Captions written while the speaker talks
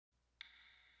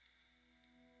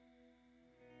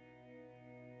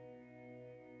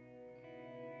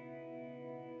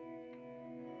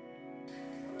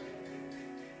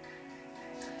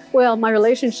Well, my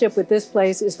relationship with this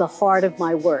place is the heart of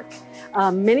my work.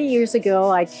 Many years ago,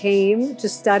 I came to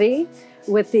study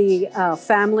with the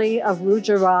family of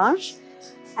Rudraj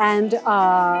and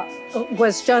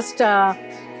was just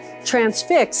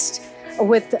transfixed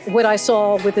with what I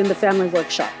saw within the family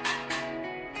workshop.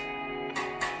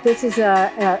 This is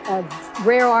a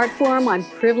rare art form. I'm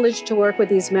privileged to work with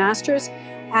these masters.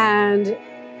 And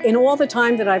in all the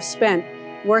time that I've spent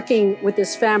working with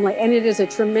this family, and it is a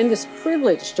tremendous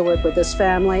privilege to work with this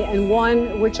family, and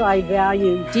one which I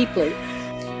value deeply,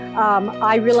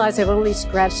 I realize I've only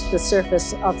scratched the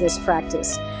surface of this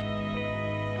practice.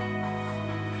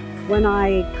 When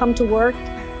I come to work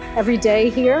every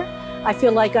day here, I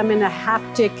feel like I'm in a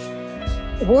haptic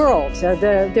world.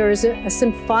 There is a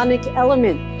symphonic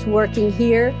element to working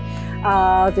here.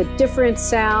 The different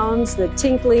sounds, the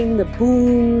tinkling, the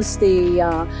booms,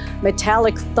 the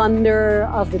metallic thunder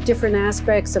of the different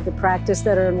aspects of the practice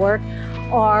that are in work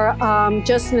are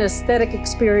just an aesthetic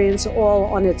experience all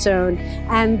on its own,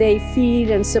 and they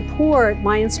feed and support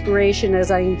my inspiration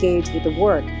as I engage with the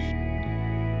work.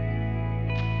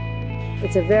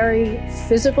 It's a very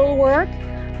physical work.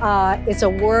 It's a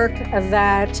work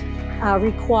that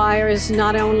requires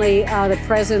not only the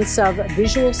presence of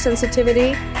visual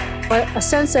sensitivity, but a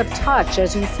sense of touch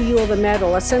as you feel the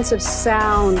metal, a sense of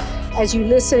sound as you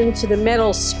listen to the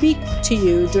metal speak to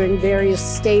you during various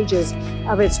stages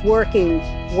of its working,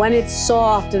 when it's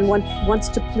soft and wants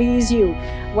to please you,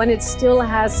 when it still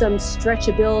has some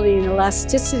stretchability and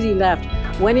elasticity left,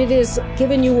 when it is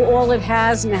given you all it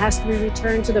has and it has to be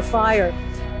returned to the fire.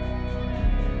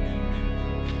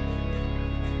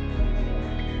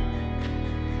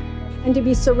 And to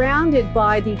be surrounded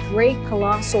by the great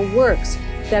colossal works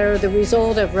that are the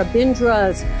result of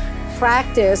Rabindra's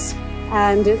practice,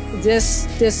 and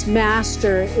this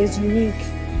master is unique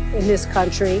in this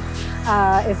country.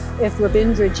 If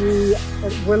Rabindra ji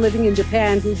were living in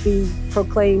Japan, he'd be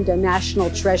proclaimed a national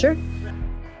treasure.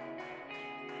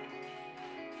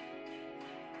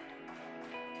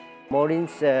 Maureen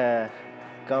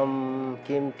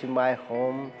came to my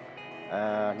home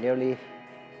nearly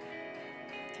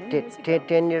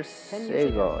 10 years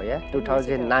ago, yeah,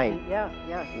 2009.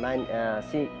 Yeah.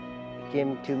 She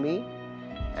came to me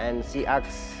and she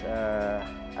asked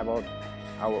about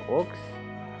our works,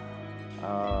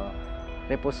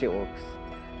 repoussé works.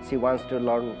 She wants to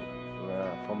learn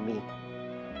from me.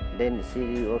 Then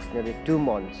she works nearly 2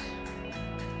 months.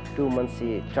 2 months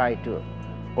she tried to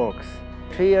works.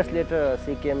 3 years later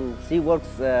she came. She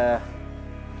works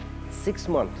 6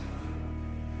 months.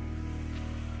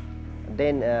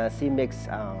 Then she makes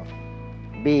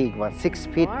big one, 6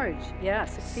 feet. Large, yeah,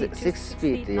 6 feet. 6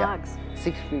 feet, yeah. Nagas.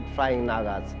 6 feet flying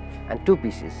nagas and 2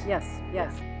 pieces. Yes,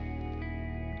 yes.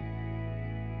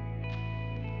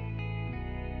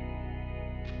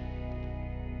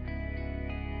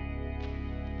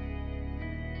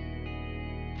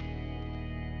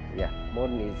 Yeah,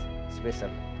 Maureen is special.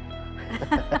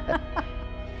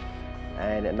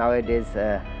 And nowadays,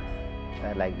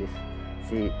 like this,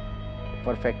 she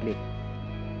perfectly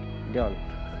done.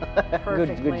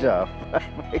 Good job.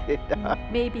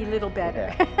 Maybe a little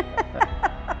better.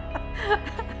 Yeah.